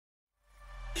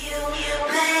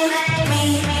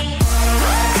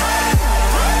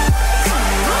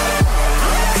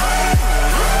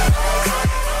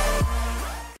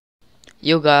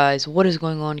Yo guys, what is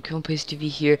going on? Place TV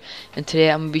here, and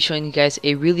today I'm gonna be showing you guys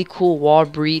a really cool wall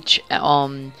breach.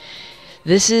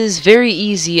 This is very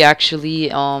easy actually.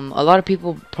 A lot of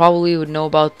people probably would know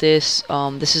about this.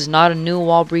 This is not a new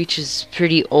wall breach; it's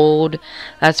pretty old.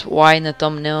 That's why in the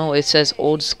thumbnail it says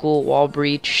old school wall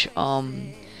breach.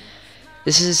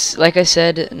 This is, like I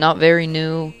said, not very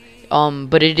new.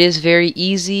 But it is very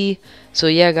easy. So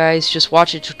yeah, guys, just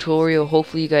watch a tutorial.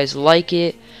 Hopefully you guys like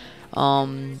it.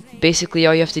 Basically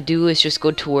all you have to do is just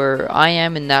go to where I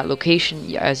am in that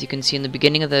location, as you can see in the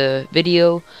beginning of the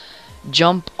video.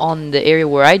 Jump on the area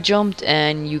where I jumped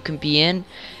and you can be in.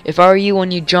 If I were you, when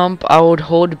you jump, I would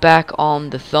hold back on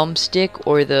the thumbstick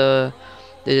or the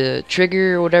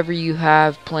trigger or whatever you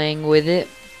have playing with it,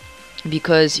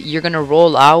 because you're gonna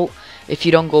roll out if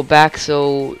you don't go back.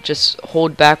 So just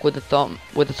hold back with the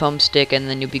thumbstick and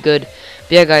then you'll be good.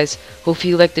 But yeah guys,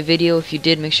 hopefully you liked the video. If you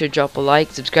did, make sure to drop a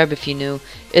like, subscribe if you're new.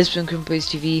 It's been Plays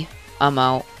TV. I'm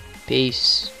out.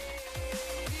 Peace.